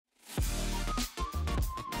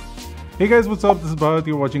Hey guys, what's up? This is Bharat,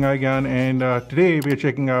 you're watching iGyaan, and today we are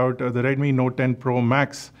checking out the Redmi Note 10 Pro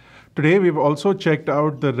Max. Today we've also checked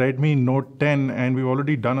out the Redmi Note 10 and we've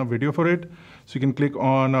already done a video for it. So you can click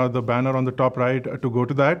on the banner on the top right to go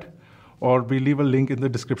to that, or we leave a link in the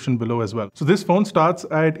description below as well. So this phone starts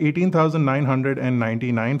at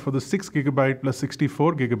 18,999 for the 6GB plus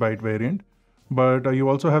 64GB variant. But you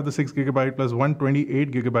also have the 6GB plus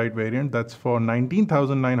 128GB variant. That's for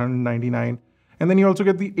 19,999. And then you also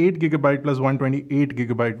get the 8GB plus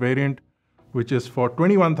 128GB variant, which is for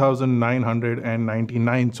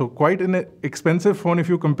 21,999. So quite an expensive phone if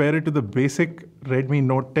you compare it to the basic Redmi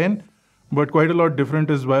Note 10, but quite a lot different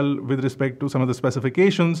as well with respect to some of the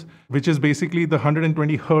specifications, which is basically the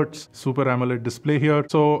 120 Hz Super AMOLED display here.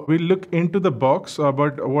 So we'll look into the box,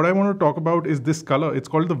 but what I want to talk about is this color. It's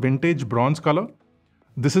called the vintage bronze color.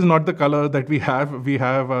 This is not the color that we have. We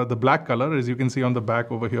have the black color, as you can see on the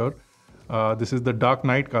back over here. This is the dark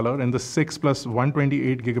night color and the 6 plus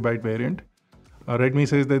 128GB variant. Redmi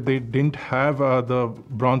says that they didn't have the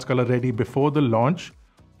bronze color ready before the launch.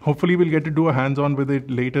 Hopefully we'll get to do a hands-on with it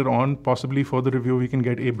later on. Possibly for the review we can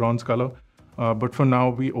get a bronze color. But for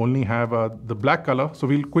now we only have the black color. So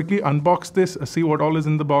we'll quickly unbox this, see what all is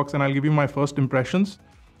in the box, and I'll give you my first impressions.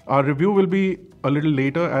 Our review will be a little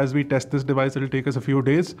later as we test this device. It'll take us a few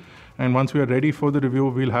days. And once we are ready for the review,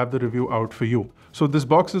 we'll have the review out for you. So this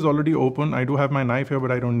box is already open. I do have my knife here,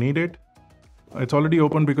 but I don't need it. It's already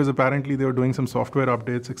open because apparently they were doing some software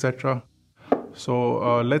updates, etc.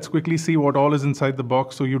 So let's quickly see what all is inside the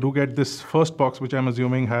box. So you do get this first box, which I'm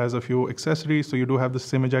assuming has a few accessories. So you do have the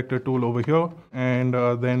SIM ejector tool over here. And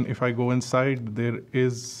then if I go inside, there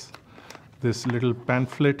is this little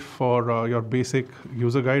pamphlet for your basic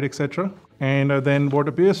user guide, etc. And then what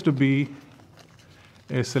appears to be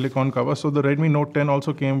a silicone cover. So the Redmi Note 10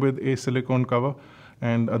 also came with a silicone cover,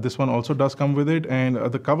 and this one also does come with it. And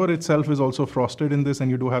the cover itself is also frosted in this, and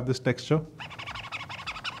you do have this texture.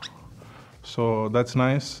 So that's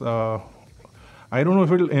nice. I don't know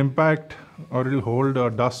if it'll impact or it'll hold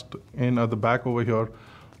dust in the back over here.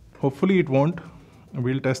 Hopefully it won't.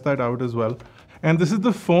 We'll test that out as well. And this is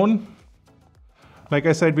the phone. Like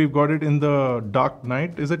I said, we've got it in the dark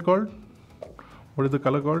night, is it called? What is the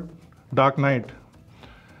color called? Dark night.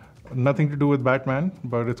 Nothing to do with Batman,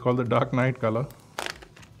 but it's called the dark night color.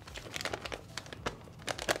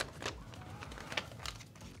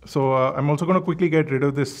 So I'm also going to quickly get rid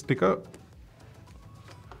of this sticker.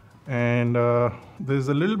 And there's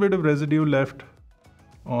a little bit of residue left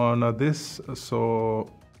on this. So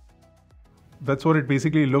that's what it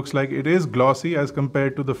basically looks like. It is glossy as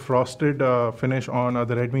compared to the frosted finish on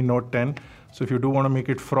the Redmi Note 10. So if you do want to make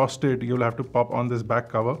it frosted, you'll have to pop on this back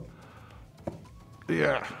cover.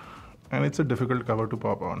 Yeah, and it's a difficult cover to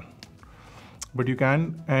pop on, but you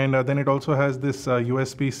can. And then it also has this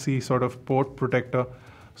USB-C sort of port protector.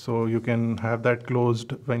 So you can have that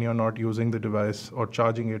closed when you're not using the device or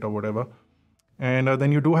charging it or whatever. And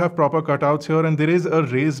then you do have proper cutouts here, and there is a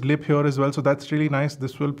raised lip here as well. So that's really nice.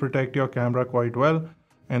 This will protect your camera quite well.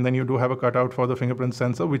 And then you do have a cutout for the fingerprint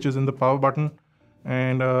sensor, which is in the power button.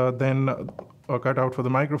 And then a cutout for the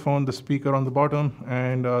microphone, the speaker on the bottom,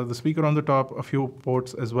 and the speaker on the top, a few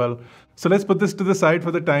ports as well. So let's put this to the side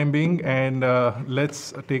for the time being, and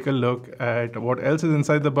let's take a look at what else is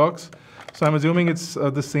inside the box. So I'm assuming it's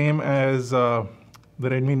the same as the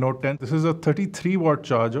Redmi Note 10. This is a 33 watt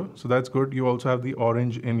charger, so that's good. You also have the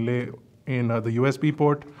orange inlay in the USB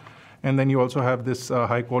port. And then you also have this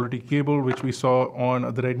high quality cable, which we saw on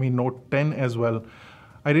the Redmi Note 10 as well.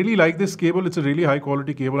 I really like this cable. It's a really high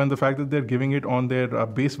quality cable, and the fact that they're giving it on their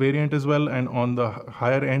base variant as well and on the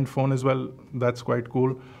higher end phone as well, that's quite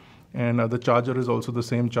cool. And the charger is also the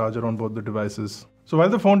same charger on both the devices. So while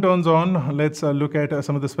the phone turns on, let's look at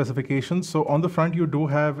some of the specifications. So on the front, you do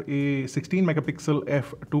have a 16 megapixel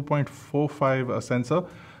f2.45 sensor.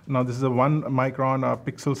 Now this is a 1 micron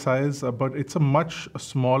pixel size, but it's a much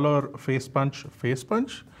smaller face punch,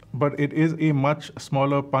 but it is a much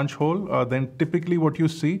smaller punch hole than typically what you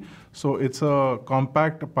see. So it's a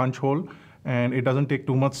compact punch hole, and it doesn't take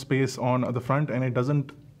too much space on the front, and it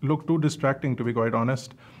doesn't look too distracting, to be quite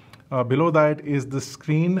honest. Below that is the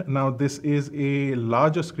screen. Now this is a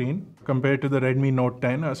larger screen compared to the Redmi Note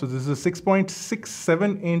 10. So this is a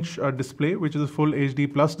 6.67 inch display, which is a full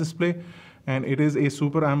HD plus display. And it is a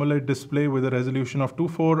Super AMOLED display with a resolution of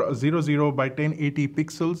 2400 by 1080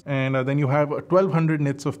 pixels. And then you have 1200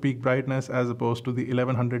 nits of peak brightness as opposed to the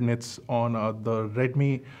 1100 nits on the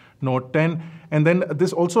Redmi Note 10. And then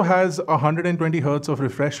this also has 120 Hz of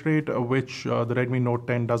refresh rate, which the Redmi Note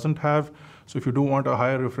 10 doesn't have. So if you do want a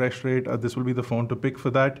higher refresh rate, this will be the phone to pick for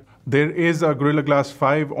that. There is a Gorilla Glass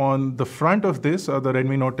 5 on the front of this. The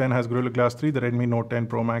Redmi Note 10 has Gorilla Glass 3. The Redmi Note 10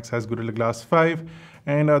 Pro Max has Gorilla Glass 5.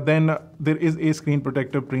 And then there is a screen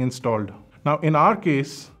protector pre-installed. Now in our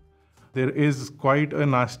case, there is quite a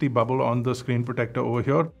nasty bubble on the screen protector over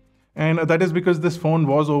here. And that is because this phone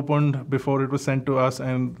was opened before it was sent to us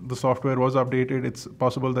and the software was updated. It's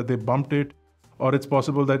possible that they bumped it, or it's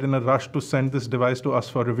possible that in a rush to send this device to us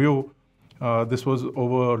for review, this was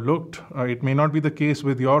overlooked. It may not be the case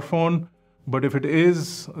with your phone, but if it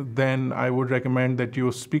is, then I would recommend that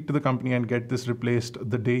you speak to the company and get this replaced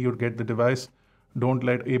the day you get the device. Don't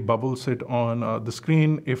let a bubble sit on the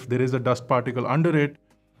screen. If there is a dust particle under it,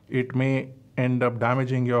 it may end up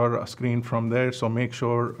damaging your screen from there. So make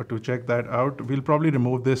sure to check that out. We'll probably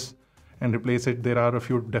remove this and replace it. There are a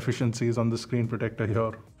few deficiencies on the screen protector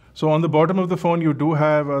here. So on the bottom of the phone, you do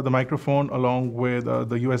have the microphone along with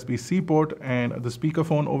the USB-C port and the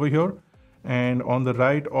speakerphone over here. And on the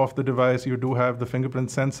right of the device, you do have the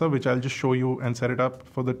fingerprint sensor, which I'll just show you and set it up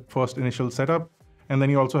for the first initial setup. And then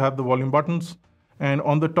you also have the volume buttons. And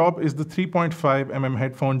on the top is the 3.5mm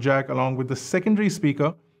headphone jack along with the secondary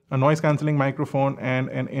speaker, a noise cancelling microphone, and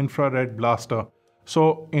an infrared blaster.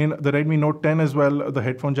 So in the Redmi Note 10 as well, the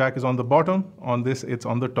headphone jack is on the bottom. On this, it's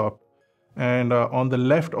on the top. And on the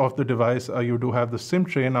left of the device, you do have the SIM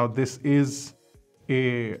tray. Now this is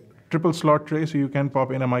a triple slot tray, so you can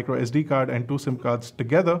pop in a micro SD card and 2 SIM cards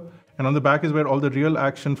together. And on the back is where all the real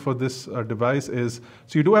action for this device is.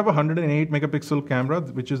 So you do have a 108 megapixel camera,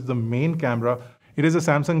 which is the main camera. It is a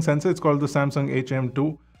Samsung sensor. It's called the Samsung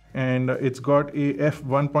HM2. And it's got a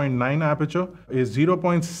f1.9 aperture, a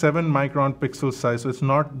 0.7 micron pixel size. So it's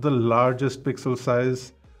not the largest pixel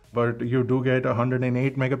size, but you do get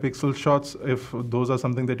 108 megapixel shots if those are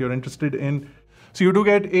something that you're interested in. So you do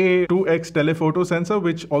get a 2x telephoto sensor,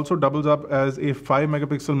 which also doubles up as a 5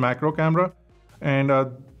 megapixel macro camera. And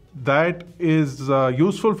that is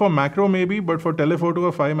useful for macro maybe, but for telephoto,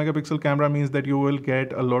 a 5 megapixel camera means that you will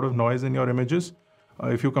get a lot of noise in your images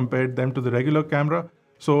if you compare them to the regular camera.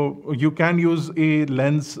 So you can use a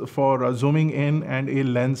lens for zooming in and a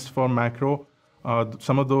lens for macro.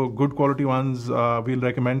 Some of the good quality ones, we'll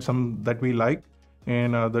recommend some that we like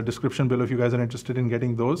in the description below if you guys are interested in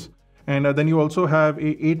getting those. And then you also have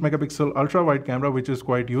a 8 megapixel ultra wide camera, which is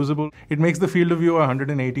quite usable. It makes the field of view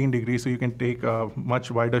 118 degrees, so you can take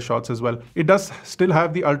much wider shots as well. It does still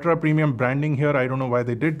have the ultra premium branding here. I don't know why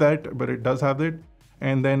they did that, but it does have it.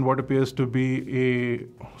 And then what appears to be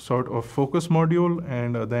a sort of focus module,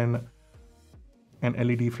 and then an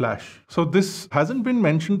LED flash. So this hasn't been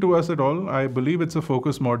mentioned to us at all. I believe it's a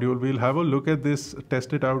focus module. We'll have a look at this,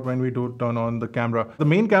 test it out when we do turn on the camera. The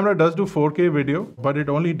main camera does do 4K video, but it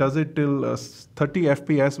only does it till 30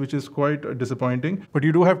 FPS, which is quite disappointing. But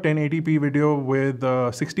you do have 1080p video with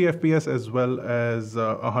 60 FPS as well as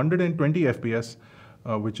 120 FPS.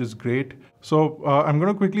 Which is great. So I'm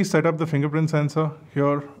going to quickly set up the fingerprint sensor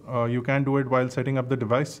here. You can do it while setting up the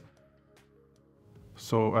device.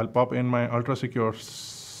 So I'll pop in my ultra secure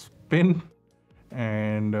pin,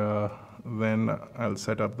 and then I'll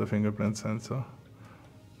set up the fingerprint sensor.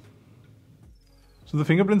 So the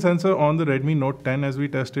fingerprint sensor on the Redmi Note 10 as we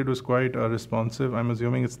tested was quite responsive. I'm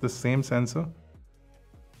assuming it's the same sensor.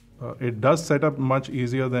 It does set up much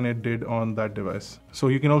easier than it did on that device. So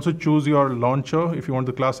you can also choose your launcher if you want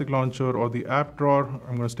the classic launcher or the app drawer.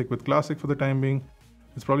 I'm going to stick with classic for the time being.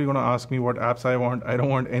 It's probably going to ask me what apps I want. I don't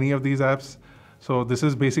want any of these apps. So this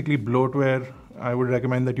is basically bloatware. I would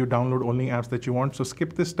recommend that you download only apps that you want. So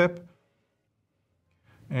skip this step.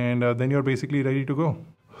 And then you're basically ready to go.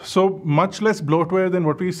 So much less bloatware than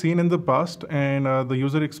what we've seen in the past, and the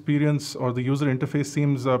user experience or the user interface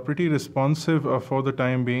seems pretty responsive for the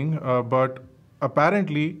time being. But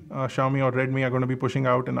apparently Xiaomi or Redmi are going to be pushing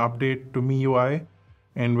out an update to MIUI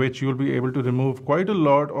in which you'll be able to remove quite a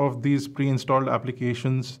lot of these pre-installed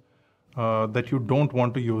applications that you don't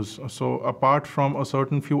want to use. So apart from a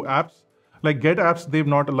certain few apps, like Get apps, they've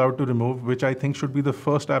not allowed to remove, which I think should be the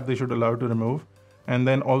first app they should allow to remove. And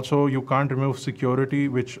then also you can't remove security,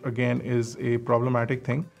 which again is a problematic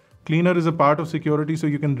thing. Cleaner is a part of security, so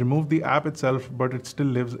you can remove the app itself, but it still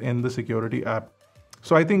lives in the security app.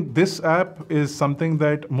 So I think this app is something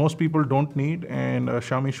that most people don't need, and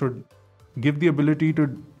Xiaomi should give the ability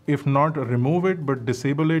to, if not remove it, but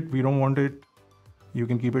disable it. We don't want it. You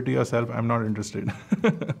can keep it to yourself. I'm not interested.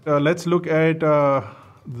 Let's look at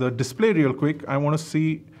the display real quick. I want to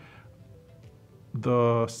see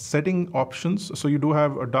the setting options. So you do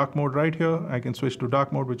have a dark mode right here. I can switch to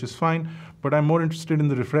dark mode, which is fine, but I'm more interested in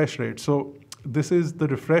the refresh rate. So this is the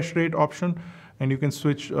refresh rate option, and you can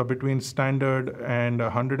switch between standard and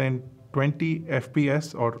 120 120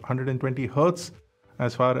 FPS or 120 Hertz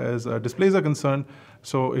as far as displays are concerned.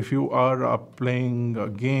 So if you are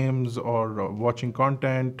playing games or watching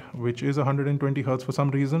content which is 120 Hertz for some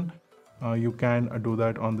reason, you can do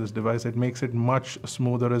that on this device. It makes it much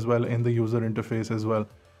smoother as well in the user interface as well.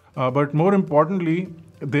 But more importantly,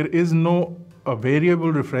 there is no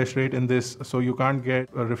variable refresh rate in this, so you can't get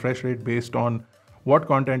a refresh rate based on what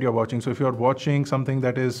content you're watching. So if you're watching something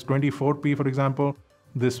that is 24p, for example,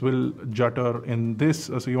 this will jutter in this.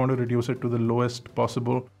 So you want to reduce it to the lowest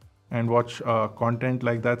possible and watch content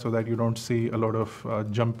like that so that you don't see a lot of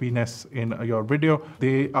jumpiness in your video.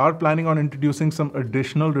 They are planning on introducing some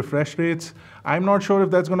additional refresh rates. I'm not sure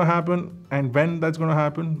if that's going to happen and when that's going to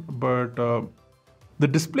happen, but the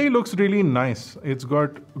display looks really nice. It's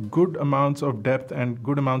got good amounts of depth and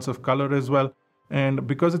good amounts of color as well. And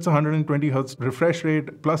because it's 120 Hertz refresh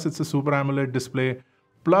rate, plus it's a Super AMOLED display,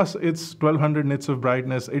 plus it's 1200 nits of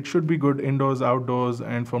brightness, it should be good indoors, outdoors,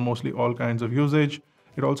 and for mostly all kinds of usage.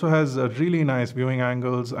 It also has really nice viewing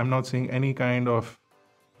angles. I'm not seeing any kind of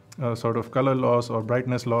sort of color loss or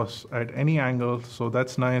brightness loss at any angle, so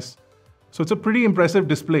that's nice. So it's a pretty impressive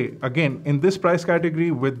display. Again, in this price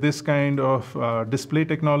category with this kind of display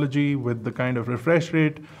technology, with the kind of refresh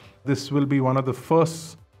rate, this will be one of the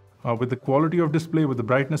first with the quality of display, with the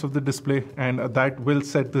brightness of the display, and that will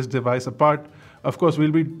set this device apart. Of course,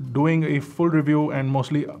 we'll be doing a full review and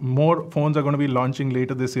mostly more phones are going to be launching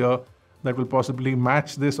later this year that will possibly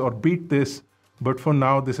match this or beat this. But for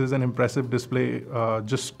now, this is an impressive display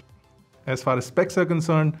just as far as specs are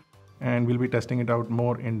concerned, and we'll be testing it out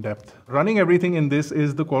more in depth. Running everything in this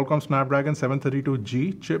is the Qualcomm Snapdragon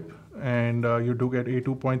 732G chip, and you do get a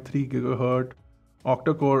 2.3 GHz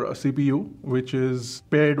octa-core CPU, which is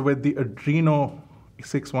paired with the Adreno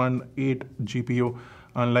 618 GPU.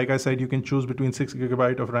 And like I said, you can choose between 6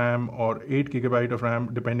 GB of RAM or 8 GB of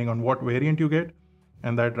RAM depending on what variant you get.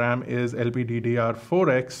 And that RAM is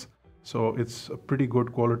LPDDR4X, so it's a pretty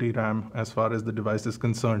good quality RAM as far as the device is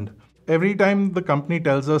concerned. Every time the company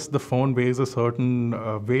tells us the phone weighs a certain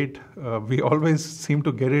weight, we always seem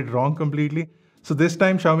to get it wrong completely. So this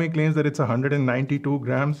time Xiaomi claims that it's 192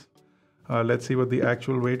 grams. Let's see what the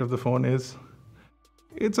actual weight of the phone is.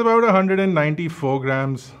 It's about 194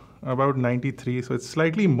 grams, about 93, so it's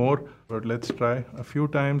slightly more, but let's try a few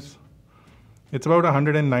times. It's about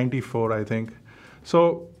 194, I think.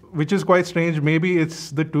 So, which is quite strange. Maybe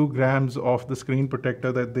it's the 2 grams of the screen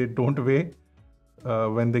protector that they don't weigh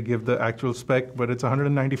when they give the actual spec, but it's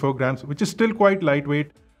 194 grams, which is still quite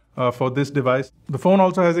lightweight for this device. The phone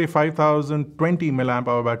also has a 5020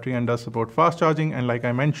 mAh battery and does support fast charging, and like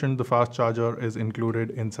I mentioned, the fast charger is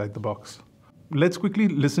included inside the box. Let's quickly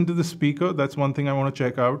listen to the speaker. That's one thing I want to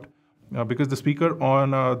check out because the speaker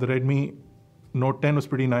on the Redmi Note 10 was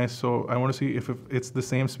pretty nice, so I want to see if it's the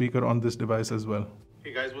same speaker on this device as well.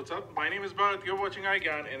 Hey guys, what's up? My name is Bharat, you're watching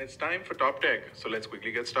iGyaan, and it's time for Top Tech. So let's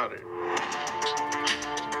quickly get started.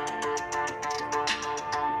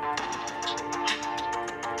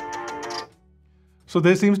 So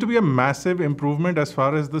there seems to be a massive improvement as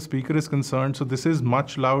far as the speaker is concerned. So this is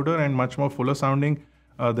much louder and much more fuller sounding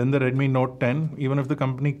than the Redmi Note 10, even if the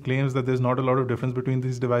company claims that there's not a lot of difference between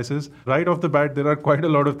these devices. Right off the bat, there are quite a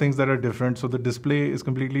lot of things that are different. So the display is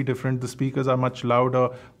completely different, the speakers are much louder,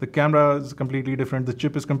 the camera is completely different, the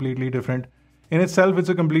chip is completely different. In itself, it's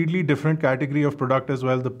a completely different category of product as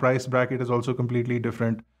well. The price bracket is also completely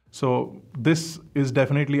different. So this is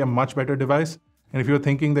definitely a much better device. And if you're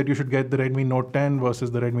thinking that you should get the Redmi Note 10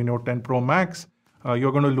 versus the Redmi Note 10 Pro Max,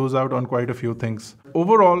 you're going to lose out on quite a few things.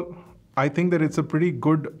 Overall, I think that it's a pretty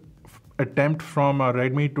good attempt from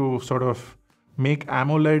Redmi to sort of make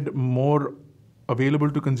AMOLED more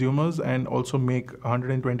available to consumers and also make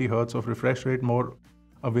 120 Hz of refresh rate more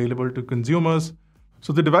available to consumers.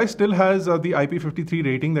 So the device still has the IP53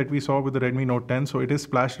 rating that we saw with the Redmi Note 10, so it is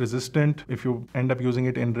splash resistant. If you end up using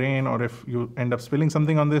it in rain or if you end up spilling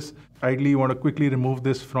something on this, ideally you want to quickly remove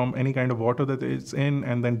this from any kind of water that it's in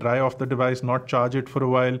and then dry off the device, not charge it for a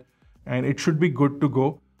while, and it should be good to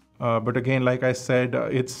go. But again, like I said,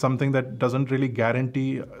 it's something that doesn't really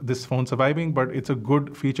guarantee this phone surviving, but it's a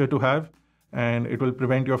good feature to have, and it will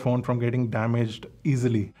prevent your phone from getting damaged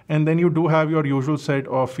easily. And then you do have your usual set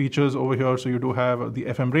of features over here. So you do have the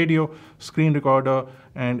FM radio, screen recorder,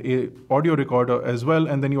 and a audio recorder as well.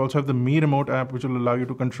 And then you also have the Mi Remote app, which will allow you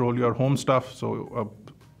to control your home stuff. So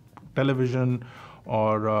television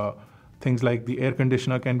or things like the air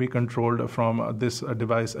conditioner can be controlled from this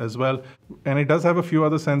device as well. And it does have a few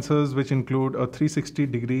other sensors, which include a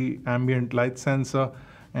 360-degree ambient light sensor.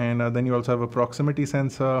 And then you also have a proximity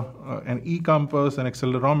sensor, an e-compass, an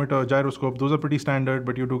accelerometer, gyroscope. Those are pretty standard,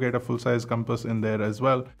 but you do get a full-size compass in there as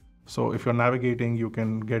well. So if you're navigating, you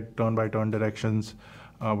can get turn-by-turn directions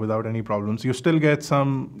without any problems. You still get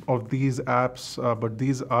some of these apps, but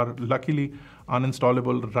these are luckily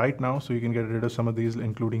uninstallable right now. So you can get rid of some of these,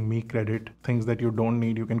 including Me Credit, things that you don't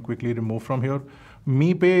need, you can quickly remove from here.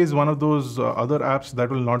 Me Pay is one of those other apps that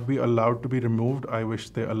will not be allowed to be removed. I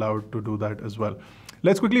wish they allowed to do that as well.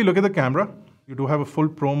 Let's quickly look at the camera. You do have a full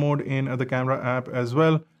pro mode in the camera app as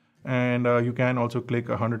well. And you can also click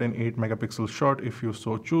a 108 megapixel shot if you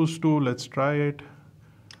so choose to. Let's try it.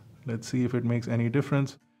 Let's see if it makes any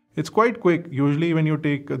difference. It's quite quick. Usually when you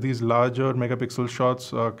take these larger megapixel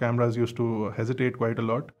shots, cameras used to hesitate quite a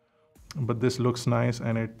lot. But this looks nice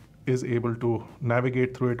and it is able to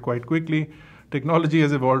navigate through it quite quickly. Technology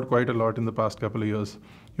has evolved quite a lot in the past couple of years.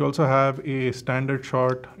 You also have a standard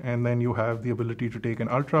shot, and then you have the ability to take an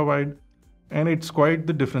ultra wide. And it's quite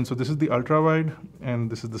the difference. So this is the ultra wide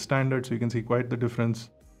and this is the standard. So you can see quite the difference.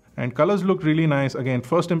 And colors look really nice. Again,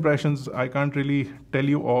 first impressions, I can't really tell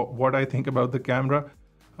you what I think about the camera,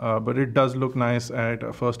 but it does look nice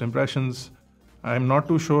at first impressions. I'm not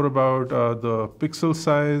too sure about the pixel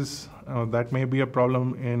size. That may be a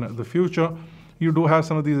problem in the future. You do have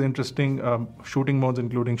some of these interesting shooting modes,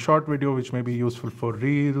 including short video, which may be useful for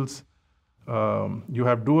reels. You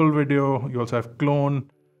have dual video. You also have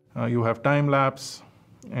clone. You have time lapse.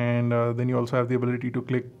 And then you also have the ability to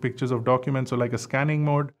click pictures of documents, so like a scanning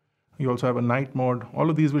mode. You also have a night mode. All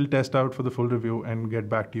of these we'll test out for the full review and get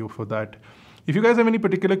back to you for that. If you guys have any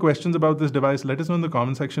particular questions about this device, let us know in the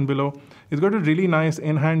comment section below. It's got a really nice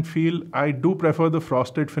in-hand feel. I do prefer the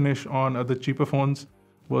frosted finish on the cheaper phones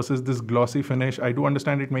versus this glossy finish. I do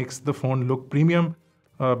understand it makes the phone look premium,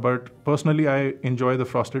 but personally I enjoy the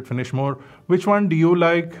frosted finish more. Which one do you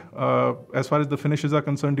like? As far as the finishes are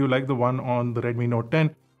concerned, do you like the one on the Redmi Note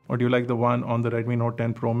 10 or do you like the one on the Redmi Note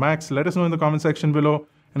 10 Pro Max? Let us know in the comment section below.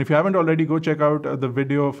 And if you haven't already, go check out the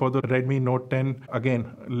video for the Redmi Note 10,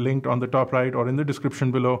 again, linked on the top right or in the description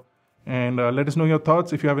below. And let us know your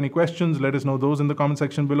thoughts. If you have any questions, let us know those in the comment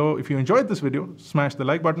section below. If you enjoyed this video, smash the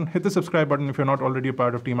like button, hit the subscribe button if you're not already a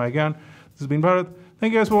part of Team iGyaan. This has been Bharat.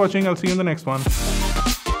 Thank you guys for watching. I'll see you in the next one.